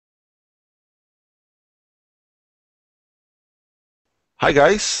Hi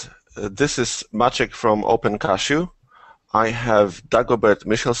guys, this is Maciek from OpenCashew. I have Dagobert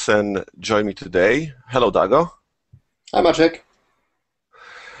Michelsen join me today. Hello, Dago. Hi, Maciek.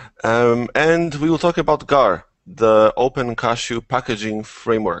 And we will talk about GAR, the OpenCashew packaging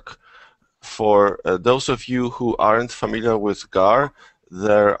framework. For those of you who aren't familiar with GAR,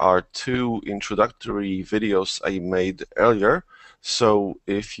 there are two introductory videos I made earlier. So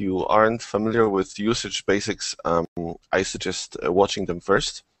if you aren't familiar with usage basics, I suggest watching them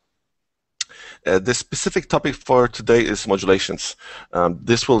first. The specific topic for today is modulations.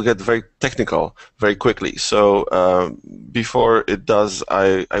 This will get very technical very quickly. So before it does,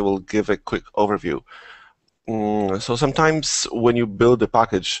 I will give a quick overview. So sometimes when you build a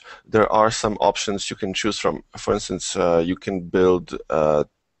package, there are some options you can choose from. For instance, you can build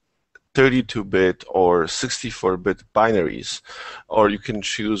 32-bit or 64-bit binaries, or you can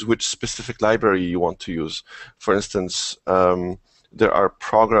choose which specific library you want to use. For instance, there are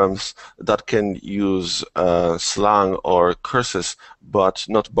programs that can use slang or curses, but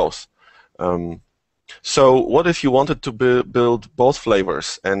not both. So what if you wanted to build both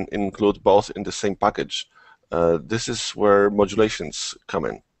flavors and include both in the same package? This is where modulations come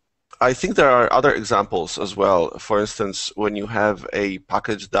in. I think there are other examples as well. For instance, when you have a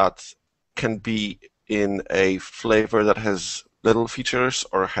package that can be in a flavor that has little features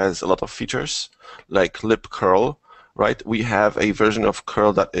or has a lot of features, like libcurl, right? We have a version of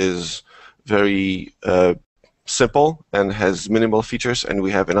curl that is very simple and has minimal features, and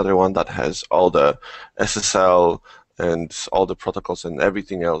we have another one that has all the SSL and all the protocols and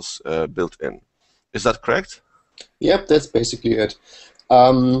everything else built in. Is that correct? Yep, that's basically it.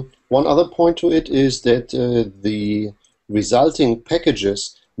 One other point to it is that the resulting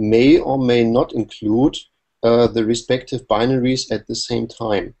packages may or may not include the respective binaries at the same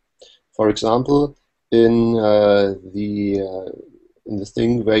time. For example, in the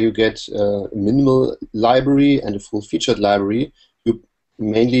thing where you get a minimal library and a full-featured library, you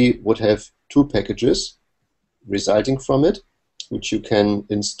mainly would have two packages resulting from it, which you can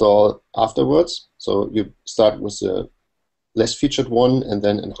install afterwards. So you start with the less featured one and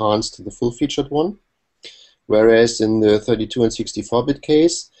then enhance to the full featured one. Whereas in the 32 and 64-bit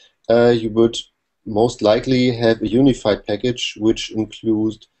case, you would most likely have a unified package which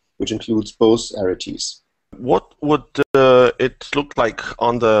includes both arities. What would it look like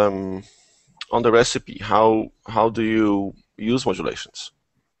on the recipe? How do you use modulations?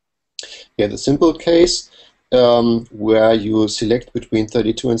 Yeah, the simple case where you select between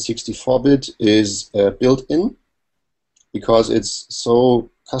 32 and 64-bit is built in because it's so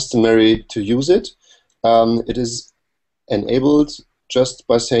customary to use it. It is enabled just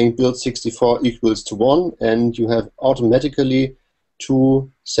by saying build 64 equals to 1, and you have automatically two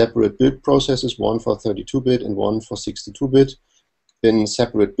separate build processes, one for 32-bit and one for 62-bit, in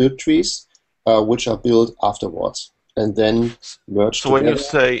separate build trees, which are built afterwards and then merged So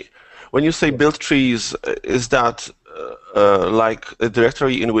together. when you say build trees, is that like a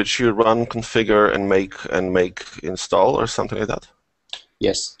directory in which you run configure and make install or something like that?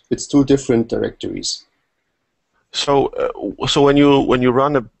 Yes, it's two different directories. So so when you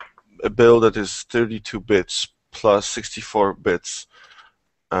run a build that is 32 bits plus 64 bits,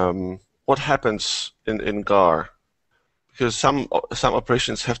 what happens in GAR? Because some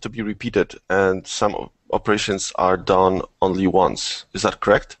operations have to be repeated and some operations are done only once. Is that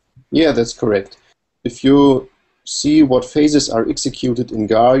correct? Yeah, that's correct. If you see what phases are executed in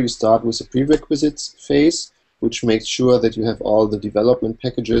GAR, you start with a prerequisites phase, which makes sure that you have all the development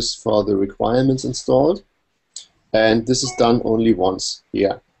packages for the requirements installed. And this is done only once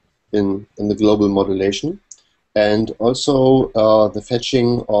here in the global modulation. And also the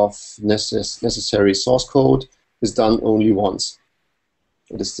fetching of necessary source code is done only once.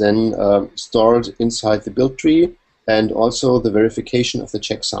 It is then stored inside the build tree, and also the verification of the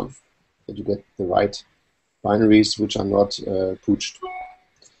checksum, that you get the right binaries which are not pooched.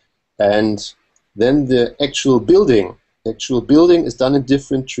 And then the actual building is done in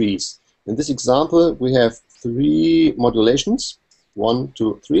different trees. In this example, we have three modulations, 1,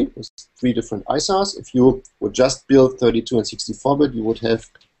 2, 3, with three different ISAs. If you would just build 32 and 64-bit, you would have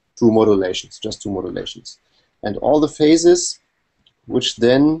two modulations, just two modulations. And all the phases which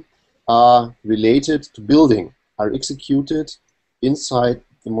then are related to building are executed inside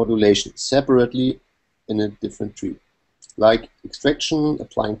the modulation separately in a different tree, like extraction,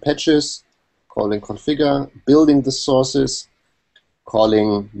 applying patches, calling configure, building the sources,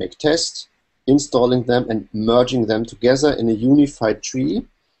 calling make test, installing them and merging them together in a unified tree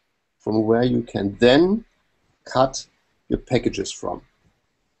from where you can then cut your packages from.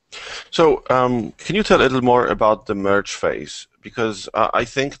 So, can you tell a little more about the merge phase? Because I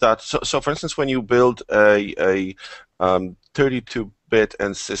think that so for instance, when you build a 32-bit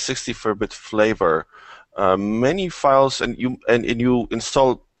and 64-bit flavor, many files and you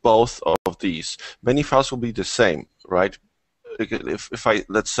install both of these, many files will be the same, right? If I,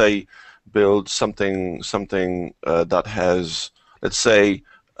 let's say, build something that has, let's say,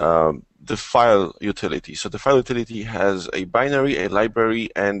 the file utility. So the file utility has a binary, a library,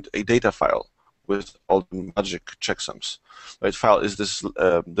 and a data file with all the magic checksums. Right? File is this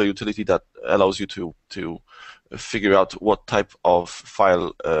the utility that allows you to figure out what type of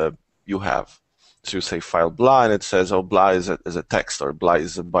file you have. So you say file blah, and it says, oh, blah is a text, or blah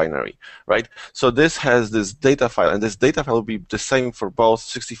is a binary, right? So this has this data file, and this data file will be the same for both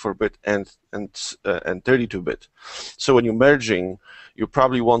 64-bit and 32-bit. So when you're merging, you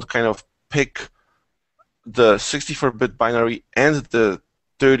probably want kind of pick the 64-bit binary and the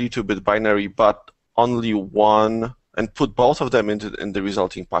 32-bit binary, but only one, and put both of them in the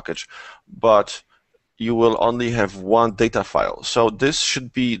resulting package. But you will only have one data file. So this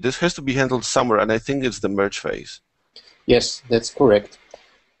has to be handled somewhere, and I think it's the merge phase. Yes, that's correct.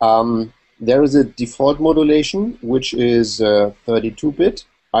 There is a default modulation, which is 32-bit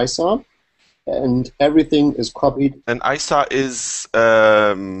ISA, and everything is copied. And ISA is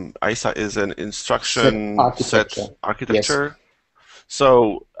an instruction set architecture. Yes.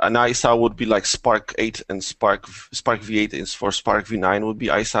 So an ISA would be like Spark 8 and Spark V8 is for Spark V9 would be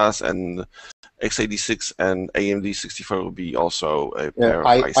ISAs, and x86 and AMD 64 would be also a pair of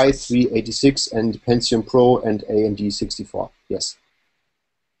ISAs. i3-86 and Pentium Pro and AMD 64. Yes.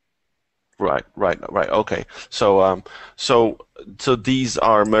 Right. Okay. So so these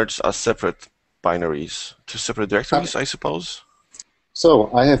are merged as separate binaries to separate directories, I suppose. So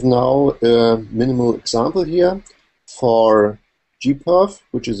I have now a minimal example here for gperf,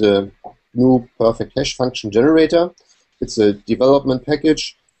 which is a new perfect hash function generator. It's a development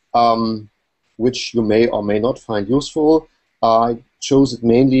package which you may or may not find useful. I chose it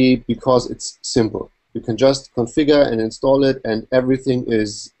mainly because it's simple. You can just configure and install it, and everything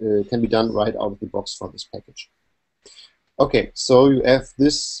can be done right out of the box for this package. Okay, so you have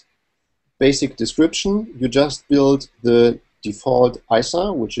this basic description. You just build the default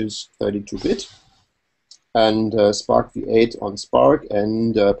ISA, which is 32-bit, and Spark V8 on Spark,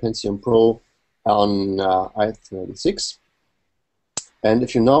 and Pentium Pro on i3-86. And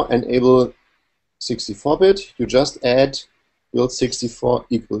if you now enable 64-bit, you just add build 64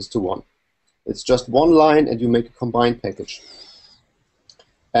 equals to 1. It's just one line, and you make a combined package.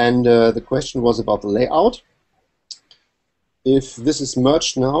 And the question was about the layout. If this is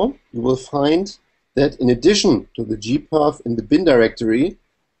merged now, you will find that in addition to the gperf in the bin directory,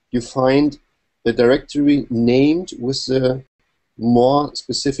 you find a directory named with a more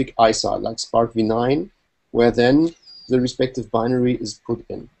specific ISA, like Spark V9, where then the respective binary is put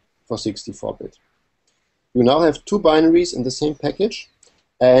in for 64-bit. You now have two binaries in the same package,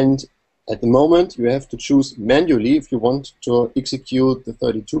 and at the moment you have to choose manually if you want to execute the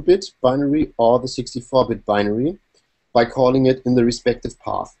 32-bit binary or the 64-bit binary by calling it in the respective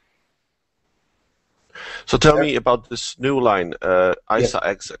path. So tell me about this new line, ISA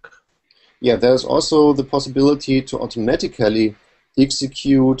exec. Yeah, there's also the possibility to automatically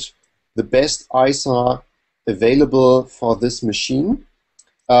execute the best ISA available for this machine.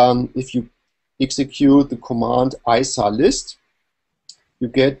 If you execute the command ISA list, you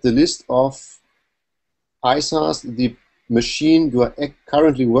get the list of ISAs the machine you are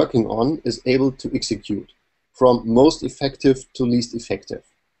currently working on is able to execute, from most effective to least effective.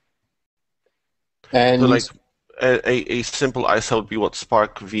 And so like a simple ISA would be what,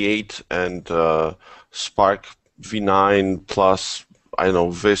 Spark V8 and Spark V9 plus, I don't know,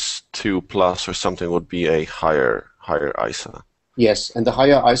 Vis2 plus or something would be a higher ISA. Yes, and the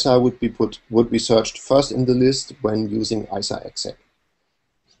higher ISA would be searched first in the list when using ISA exec.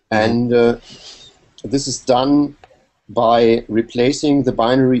 And this is done by replacing the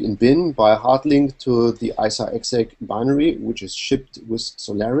binary in bin by a hard link to the ISA exec binary, which is shipped with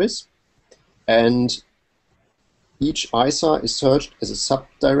Solaris. And each ISA is searched as a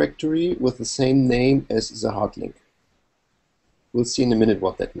subdirectory with the same name as the hard link. We'll see in a minute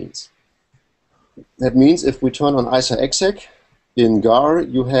what that means. That means if we turn on ISA exec, in GAR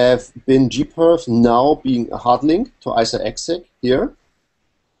you have bin gperf now being a hard link to ISA exec here.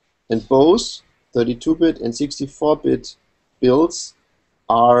 And both 32-bit and 64-bit builds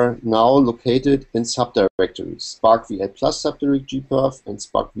are now located in subdirectories. Spark V8 plus subdirectory gperf and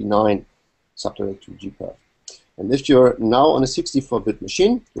Spark V9 subdirectory gperf. And if you're now on a 64-bit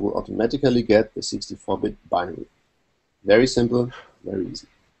machine, you will automatically get the 64-bit binary. Very simple, very easy.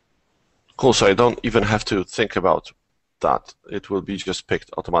 Cool. So I don't even have to think about that. It will be just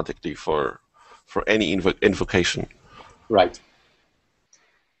picked automatically for any invocation. Right.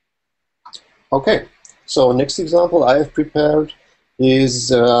 Okay. So next example I have prepared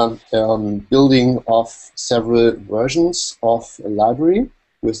is building of several versions of a library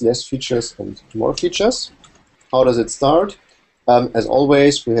with less features and more features. How does it start? As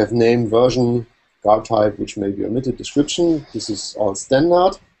always, we have name, version, gar type, which may be omitted, description. This is all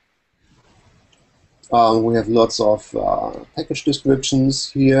standard. We have lots of package descriptions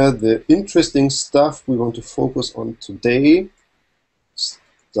here. The interesting stuff we want to focus on today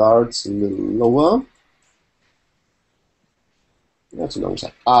starts a little lower. That's a long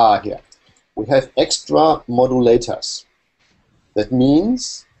time. Here. We have extra modulators. That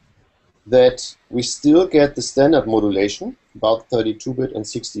means that we still get the standard modulation, about 32-bit and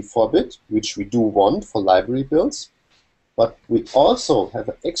 64-bit, which we do want for library builds. But we also have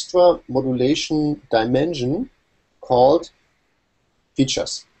an extra modulation dimension called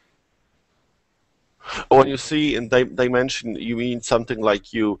features. When you see in dimension, you mean something like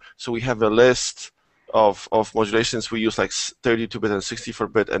so we have a list of modulations. We use like 32-bit and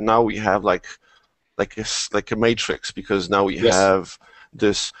 64-bit, and now we have like a matrix, because now we have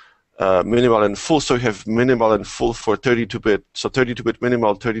this minimal and full. So we have minimal and full for 32-bit. So 32-bit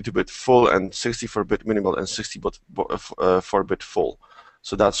minimal, 32-bit full, and 64-bit minimal and 64-bit full.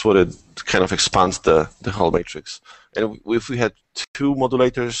 So that's what it kind of expands the whole matrix. And if we had two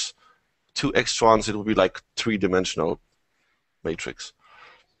modulators, two extra ones, it would be like three-dimensional matrix.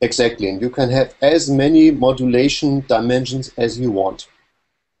 Exactly, and you can have as many modulation dimensions as you want.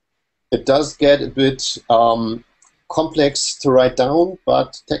 It does get a bit complex to write down,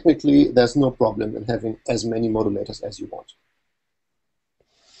 but technically there's no problem in having as many modulators as you want.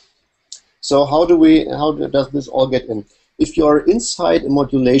 So how does this all get in? If you're inside a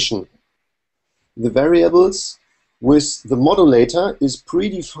modulation, the variables with the modulator is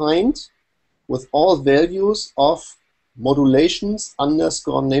predefined with all values of modulations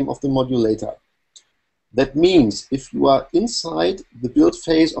underscore name of the modulator. That means if you are inside the build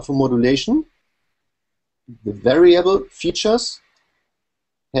phase of a modulation, the variable features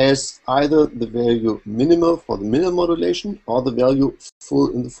has either the value minimal for the minimal modulation or the value full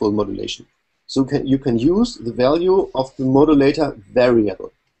in the full modulation. So you can use the value of the modulator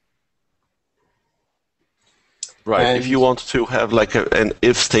variable. Right. And if you want to have like an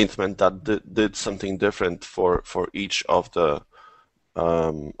if statement that did something different for each of the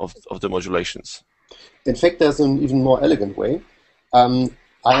modulations. In fact, there's an even more elegant way.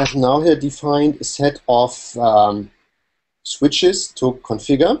 I have now here defined a set of switches to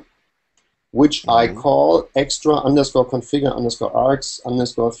configure, which I call extra underscore configure underscore args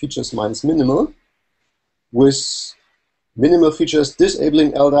underscore features minus minimal, with minimal features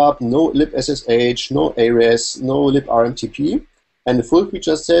disabling LDAP, no libSSH, no ARES, no librmtp, and the full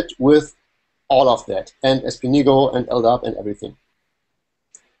feature set with all of that, and spnigo and LDAP and everything.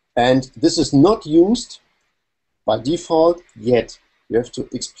 And this is not used by default yet. You have to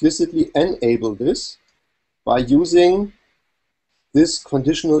explicitly enable this by using this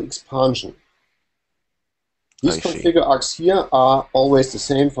conditional expansion. These configure args here are always the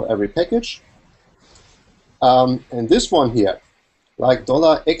same for every package. And this one here, like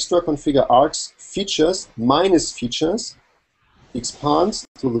 $extra configure args features minus features, expands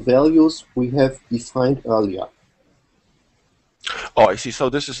to the values we have defined earlier. Oh, I see. So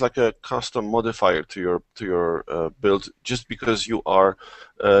this is like a custom modifier to your build, just because you are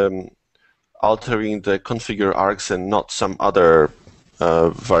altering the configure args and not some other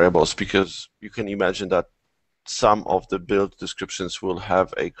variables, because you can imagine that some of the build descriptions will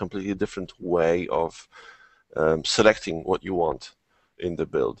have a completely different way of selecting what you want in the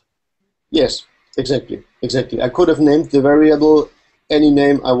build. Yes, exactly. I could have named the variable any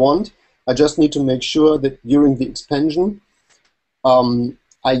name I want. I just need to make sure that during the expansion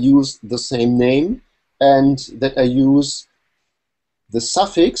I use the same name and that I use the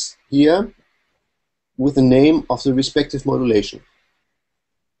suffix here with the name of the respective modulation.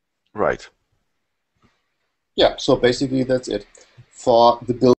 Right. Yeah, so basically that's it for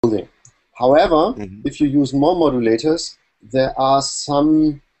the building. However, if you use more modulators, there are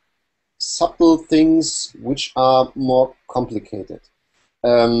some subtle things which are more complicated.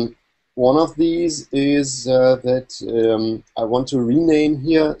 One of these is that I want to rename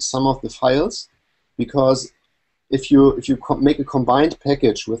here some of the files, because if you make a combined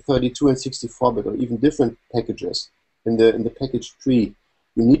package with 32 and 64-bit or even different packages in the package tree,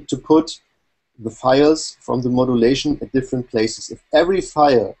 you need to put the files from the modulation at different places. If every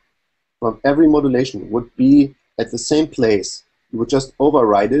file from every modulation would be at the same place, You would just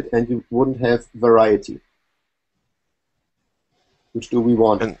override it and you wouldn't have variety. Which do we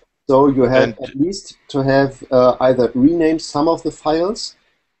want? And So you have and at least to have either rename some of the files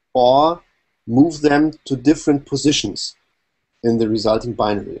or move them to different positions in the resulting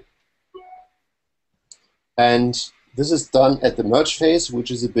binary. And this is done at the merge phase,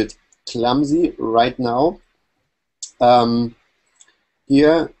 which is a bit clumsy right now.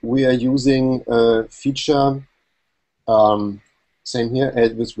 Here we are using a feature, same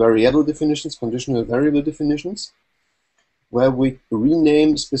here, with variable definitions, conditional variable definitions, where we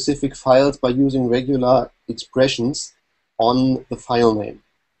rename specific files by using regular expressions on the file name.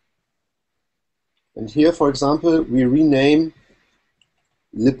 And here, for example, we rename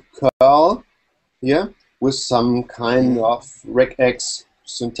libcurl here with some kind of regex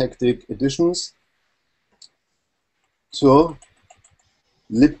syntactic additions to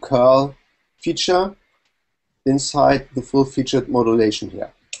libcurl feature inside the full-featured modulation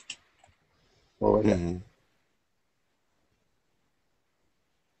here. Over here.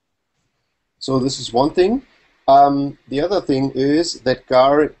 So this is one thing. The other thing is that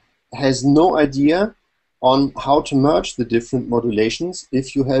GAR has no idea on how to merge the different modulations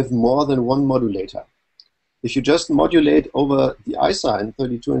if you have more than one modulator. If you just modulate over the ISA in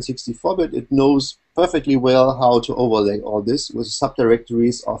 32 and 64-bit, it knows perfectly well how to overlay all this with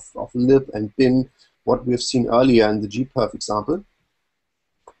subdirectories of lib and bin, what we've seen earlier in the gperf example.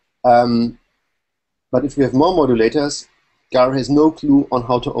 But if you have more modulators, GAR has no clue on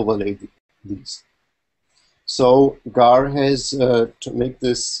how to overlay these. So GAR has to make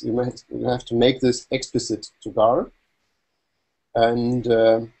this, you have to make this explicit to GAR. And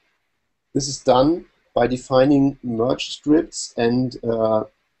this is done by defining merge scripts and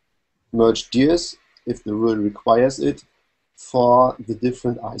merge dirs, if the rule requires it, for the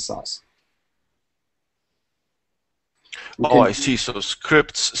different ISAs. Oh, I see. So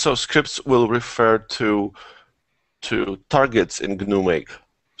scripts will refer to targets in GNU-make.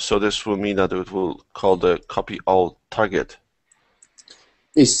 So this will mean that it will call the copy all target.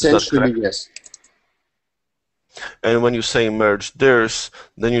 Essentially, yes. And when you say merge dirs,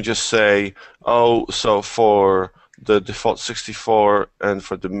 then you just say, oh, so for the default 64 and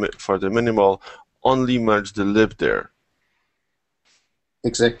for the minimal, only merge the lib dir.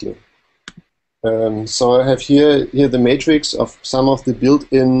 Exactly. So I have here the matrix of some of the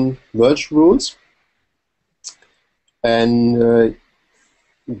built-in merge rules, and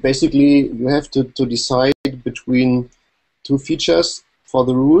basically you have to decide between two features for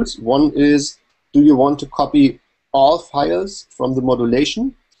the rules. One is, do you want to copy all files from the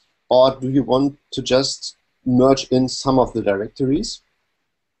modulation, or do you want to just merge in some of the directories?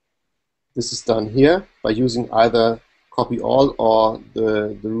 This is done here by using either copy all or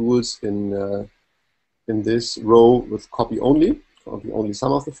the rules in this row with copy only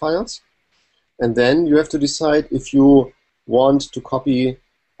some of the files. And then you have to decide if you want to copy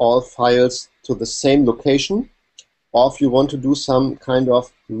all files to the same location, or if you want to do some kind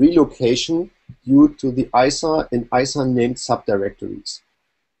of relocation due to the ISA in ISA named subdirectories.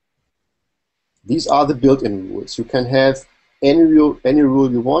 These are the built-in rules. You can have any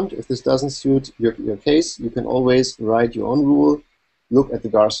rule you want. If this doesn't suit your case, you can always write your own rule, look at the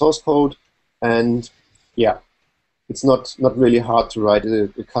GAR source code, and yeah, it's not really hard to write a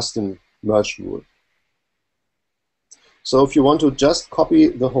custom merge rule. So if you want to just copy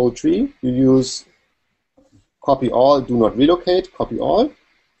the whole tree, you use copy all, do not relocate, copy all.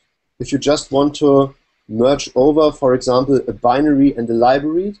 If you just want to merge over, for example, a binary and a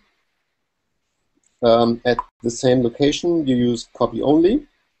library at the same location, you use copy only.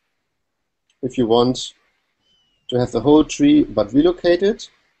 If you want to have the whole tree but relocate it,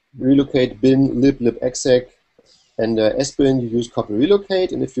 relocate bin, lib exec, and sbin, you use copy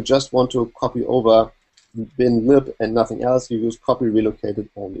relocate. And if you just want to copy over bin lib and nothing else, you use copy relocated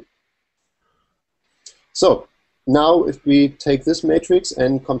only. So now if we take this matrix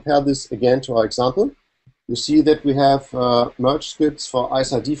and compare this again to our example, you see that we have merge scripts for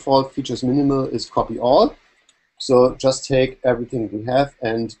ISA default features minimal is copy all. So just take everything we have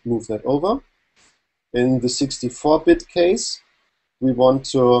and move that over. In the 64-bit case, we want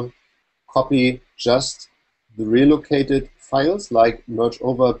to copy just the relocated files like merge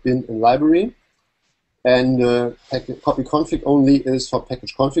over, bin, and library. And copy config only is for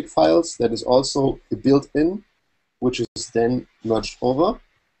package config files. That is also a built-in, which is then merged over.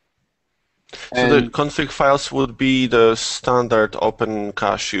 So the config files would be the standard open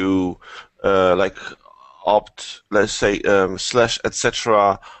cashew, like opt, let's say, slash,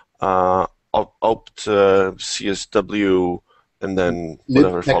 etc., opt CSW, and then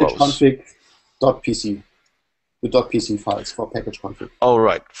whatever follows. Package config.pc. the .pc files for package config. Oh,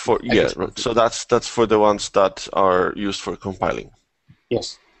 right. Package config. So that's for the ones that are used for compiling.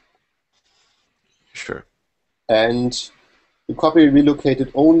 Yes. Sure. And the copy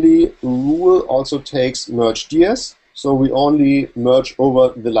relocated only rule also takes merge ds, so we only merge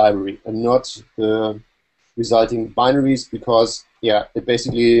over the library and not the resulting binaries, because it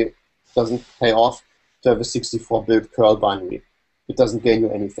basically doesn't pay off to have a 64-bit curl binary. It doesn't gain you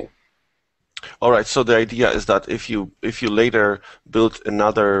anything. All right. So the idea is that if you later build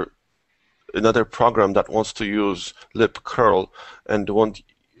another program that wants to use libcurl and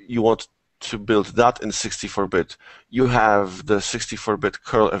you want to build that in 64-bit, you have the 64-bit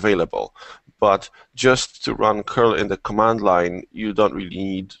curl available. But just to run curl in the command line, you don't really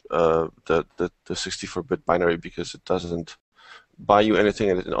need the 64-bit binary, because it doesn't buy you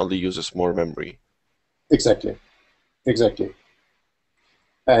anything and it only uses more memory. Exactly.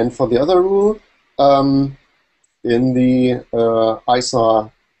 And for the other rule, in the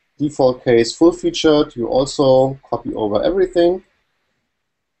ISA default case full featured, you also copy over everything,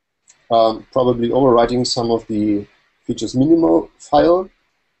 probably overwriting some of the features minimal file,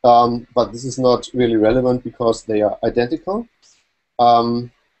 but this is not really relevant because they are identical.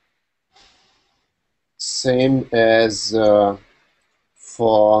 Same as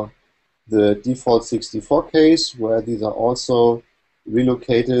for the default 64 case, where these are also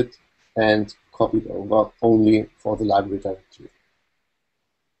relocated and copied over only for the library directory.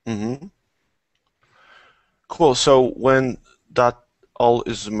 Mm-hmm. Cool. So when that all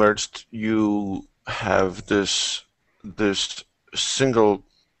is merged, you have this single.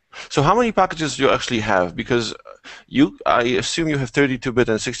 So how many packages do you actually have? Because I assume you have 32-bit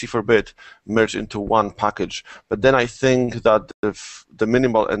and 64-bit merged into one package. But then I think that the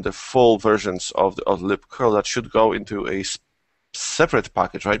minimal and the full versions of libcurl, that should go into a separate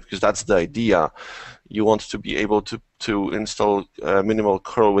package, right? Because that's the idea. You want to be able to install minimal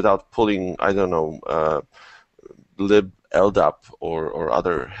curl without pulling, I don't know, lib LDAP or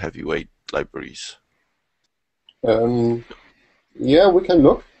other heavyweight libraries. Yeah, we can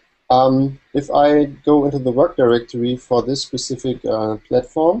look. If I go into the work directory for this specific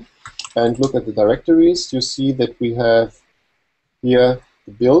platform and look at the directories, you see that we have here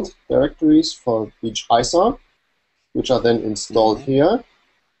the build directories for each ISA, which are then installed here.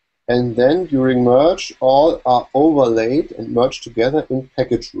 And then during merge, all are overlaid and merged together in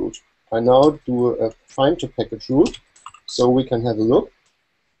package root. I now do a find to package root so we can have a look.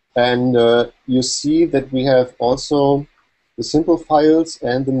 And you see that we have also the simple files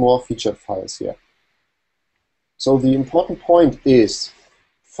and the more featured files here. So the important point is,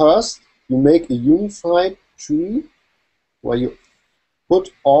 first, you make a unified tree where you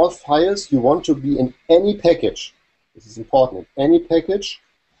put all files you want to be in any package. This is important, any package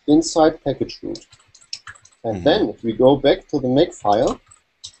inside package root. And then if we go back to the make file,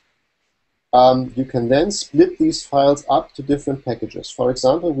 you can then split these files up to different packages. For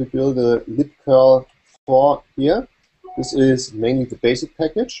example, we build a libcurl 4 here. This is mainly the basic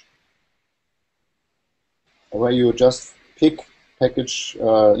package, where you just pick package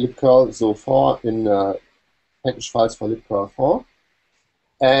libcurl so 4 in package files for libcurl 4.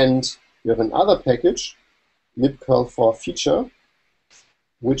 And you have another package, libcurl 4 feature,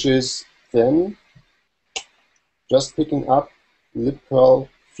 which is then just picking up libcurl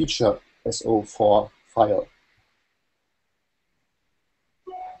feature SO4 file.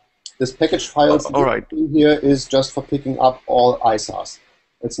 This package file in here is just for picking up all ISAs.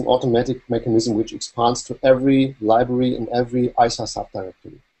 It's an automatic mechanism which expands to every library in every ISA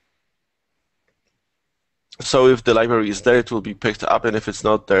subdirectory. So if the library is there, it will be picked up, and if it's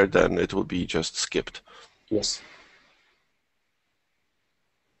not there, then it will be just skipped. Yes.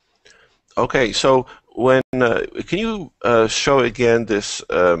 Okay, so when can you show again this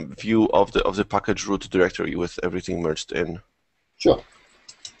view of the package root directory with everything merged in? Sure.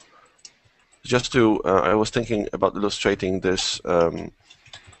 Just to, I was thinking about illustrating this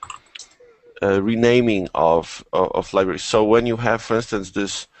renaming of libraries. So when you have, for instance,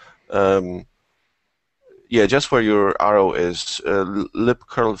 this, just where your arrow is,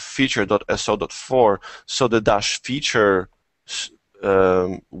 libcurl feature.so.4, so the dash feature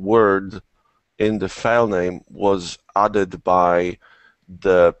word in the file name was added by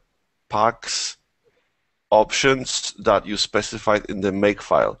the pax options that you specified in the make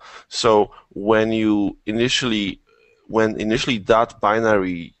file. So when initially that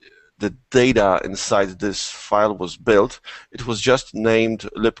binary, the data inside this file was built, it was just named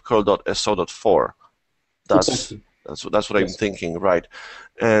libcurl.so.4. That's what I'm thinking, right?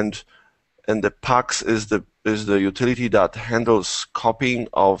 And the pax is the utility that handles copying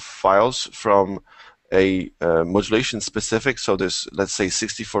of files from a modulation specific, so this, let's say,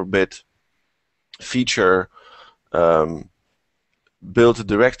 64-bit feature build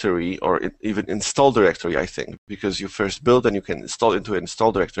directory, or even install directory, I think, because you first build and you can install into an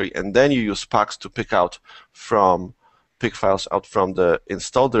install directory, and then you use packs to pick files out from the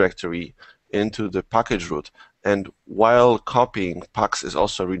install directory into the package root. And while copying, packs is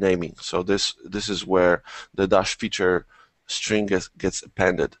also renaming. So this is where the dash feature string gets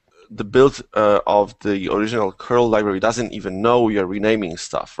appended. The build of the original curl library doesn't even know we are renaming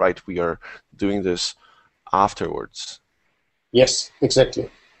stuff, right? We are doing this afterwards. Yes, exactly.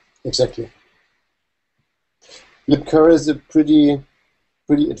 libcurl is a pretty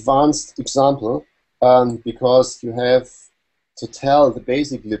advanced example, because you have to tell the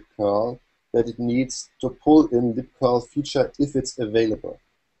basic libcurl that it needs to pull in libcurl feature if it's available.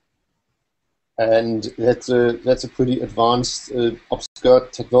 And that's a pretty advanced, obscure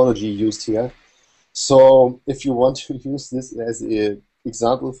technology used here. So if you want to use this as an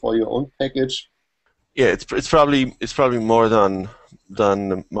example for your own package, yeah, it's probably more than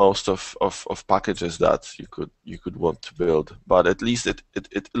most of packages that you could want to build, but at least it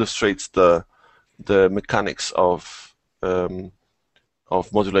illustrates the mechanics of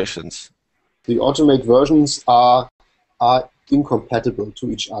modulations. The automate versions are incompatible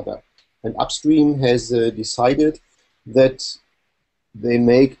to each other, and Upstream has decided that they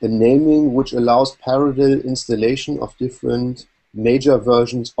make a naming which allows parallel installation of different major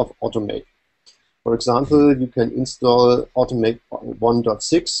versions of Automate. For example, you can install Automate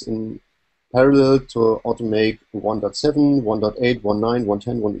 1.6 in parallel to Automate 1.7, 1.8, 1.9,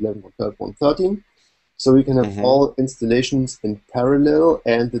 1.10, 1.11, 1.12, 1.13. So we can have all installations in parallel,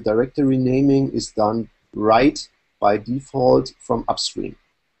 and the directory naming is done right by default from Upstream.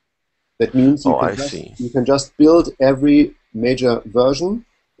 That means you can just build every major version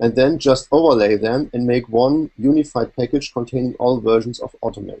and then just overlay them and make one unified package containing all versions of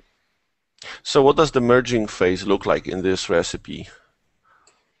Automate. So what does the merging phase look like in this recipe?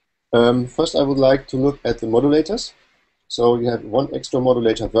 First, I would like to look at the modulators. So you have one extra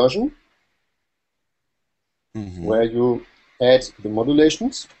modulator version where you add the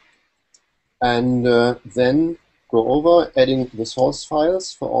modulations, and then go over adding the source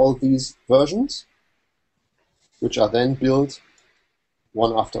files for all these versions, which are then built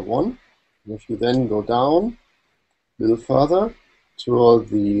one after one. And if you then go down a little further to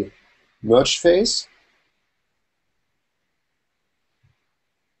the merge phase,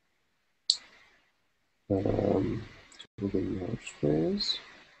 here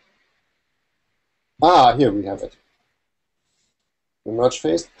we have it. The merge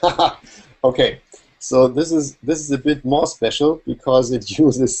phase. Okay, so this is a bit more special because it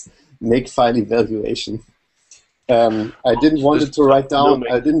uses makefile evaluation. I didn't want it to write down.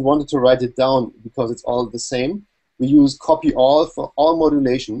 I didn't want it to write it down because it's all the same. We use copy all for all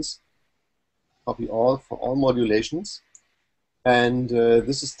modulations. Copy all for all modulations, and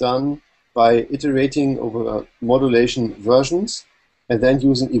this is done by iterating over modulation versions, and then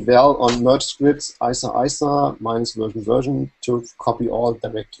using eval on merge scripts isa minus version to copy all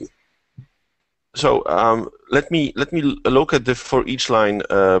directly. So let me look at the for each line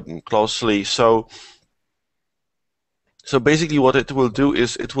closely. So basically what it will do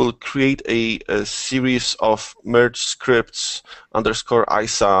is it will create a series of merge scripts underscore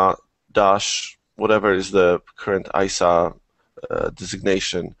isa dash whatever is the current isa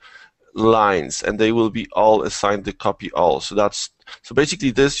designation lines, and they will be all assigned the copy all. So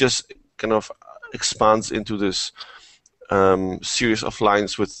basically this just kind of expands into this series of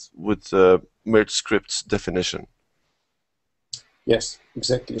lines with merge scripts definition. Yes,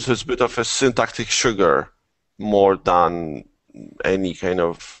 exactly. So it's a bit of a syntactic sugar more than any kind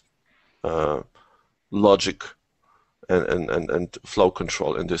of logic and flow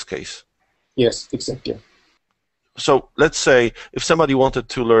control in this case. Yes, exactly. So let's say if somebody wanted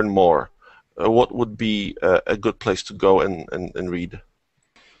to learn more, what would be a good place to go and read?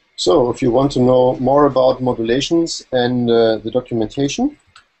 So if you want to know more about modulations and the documentation,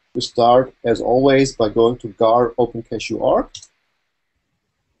 you start, as always, by going to gar opencache.org.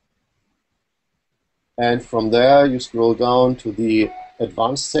 And from there, you scroll down to the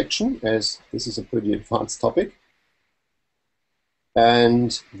advanced section, as this is a pretty advanced topic.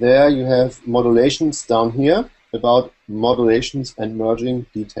 And there you have modulations down here about modulations and merging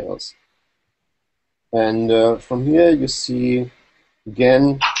details. And from here, you see,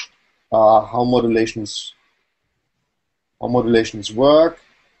 again, how modulations work,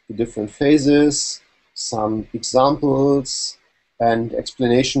 the different phases, some examples, and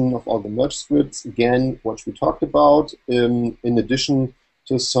explanation of all the merge scripts, again, what we talked about, in addition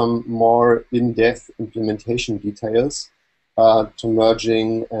to some more in-depth implementation details, to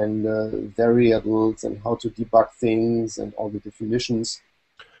merging and variables and how to debug things and all the definitions.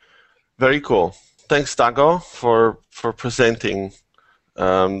 Very cool. Thanks, Dago, for presenting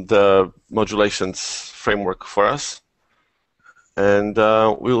the modulations framework for us. And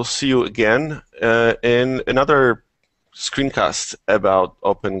we will see you again in another screencast about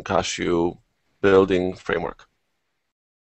OpenCashew building framework.